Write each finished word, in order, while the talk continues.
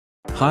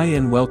Hi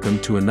and welcome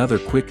to another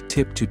quick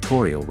tip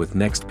tutorial with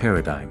Next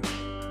Paradigm.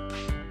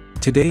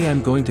 Today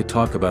I'm going to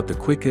talk about the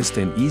quickest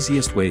and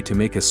easiest way to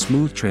make a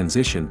smooth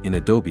transition in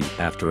Adobe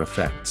After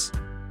Effects.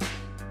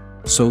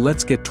 So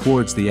let's get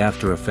towards the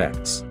After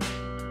Effects.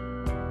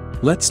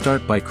 Let's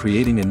start by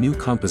creating a new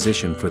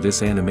composition for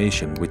this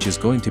animation, which is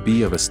going to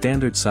be of a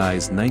standard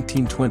size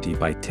 1920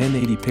 by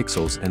 1080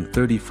 pixels and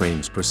 30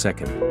 frames per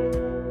second.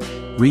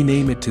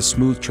 Rename it to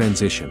Smooth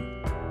Transition.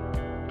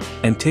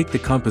 And take the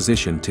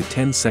composition to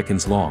 10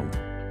 seconds long.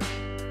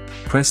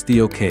 Press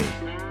the OK.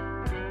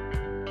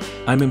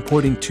 I'm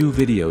importing two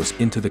videos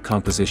into the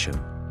composition.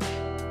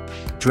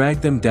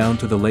 Drag them down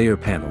to the layer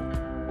panel.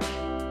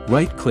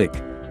 Right-click,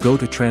 go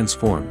to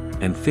Transform,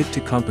 and Fit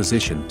to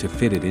Composition to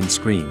fit it in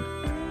screen.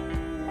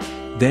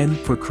 Then,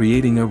 for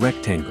creating a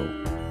rectangle,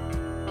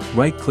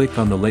 right-click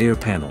on the layer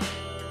panel.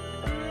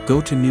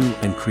 Go to New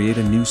and create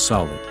a new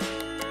solid.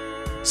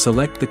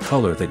 Select the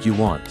color that you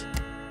want.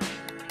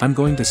 I'm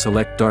going to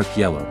select dark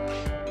yellow.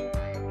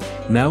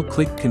 Now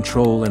click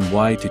Ctrl and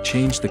Y to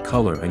change the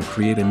color and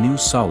create a new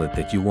solid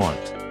that you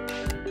want.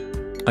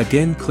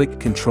 Again click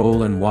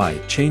Ctrl and Y,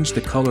 change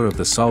the color of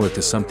the solid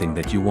to something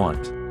that you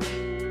want.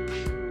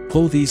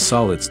 Pull these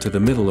solids to the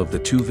middle of the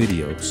two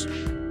videos.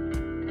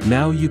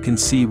 Now you can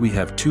see we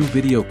have two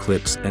video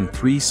clips and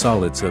three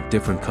solids of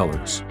different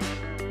colors.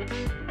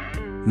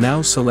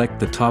 Now select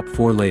the top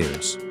four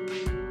layers.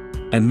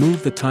 And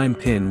move the time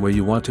pin where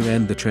you want to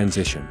end the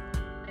transition.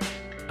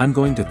 I'm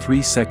going to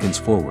 3 seconds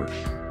forward.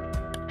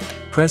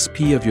 Press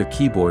P of your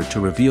keyboard to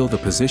reveal the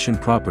position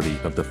property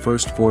of the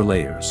first four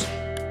layers.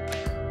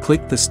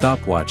 Click the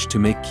stopwatch to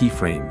make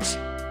keyframes.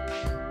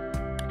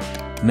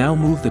 Now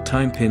move the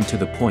time pin to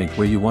the point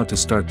where you want to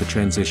start the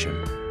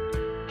transition.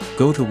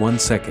 Go to 1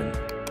 second.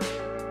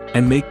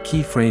 And make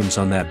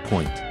keyframes on that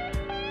point.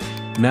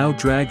 Now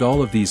drag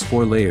all of these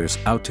four layers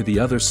out to the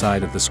other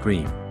side of the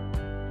screen.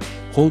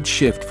 Hold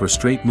Shift for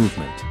straight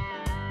movement.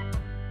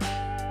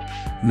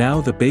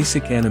 Now the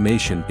basic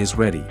animation is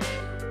ready.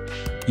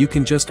 You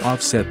can just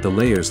offset the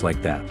layers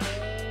like that.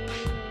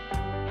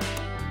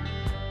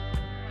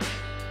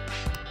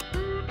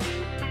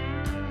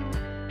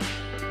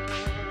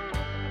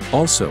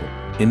 Also,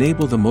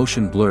 enable the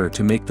motion blur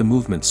to make the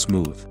movement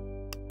smooth.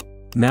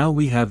 Now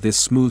we have this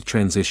smooth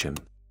transition.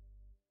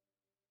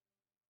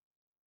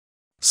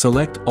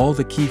 Select all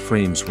the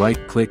keyframes,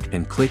 right-click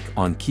and click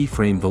on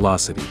Keyframe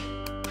Velocity.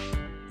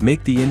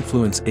 Make the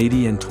influence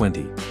 80 and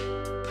 20.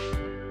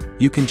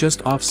 You can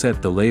just offset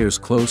the layers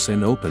close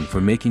and open for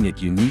making it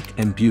unique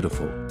and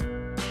beautiful.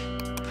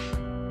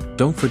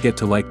 Don't forget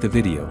to like the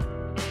video.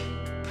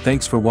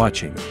 Thanks for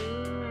watching.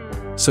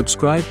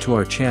 Subscribe to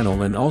our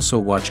channel and also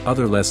watch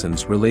other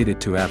lessons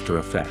related to After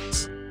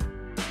Effects.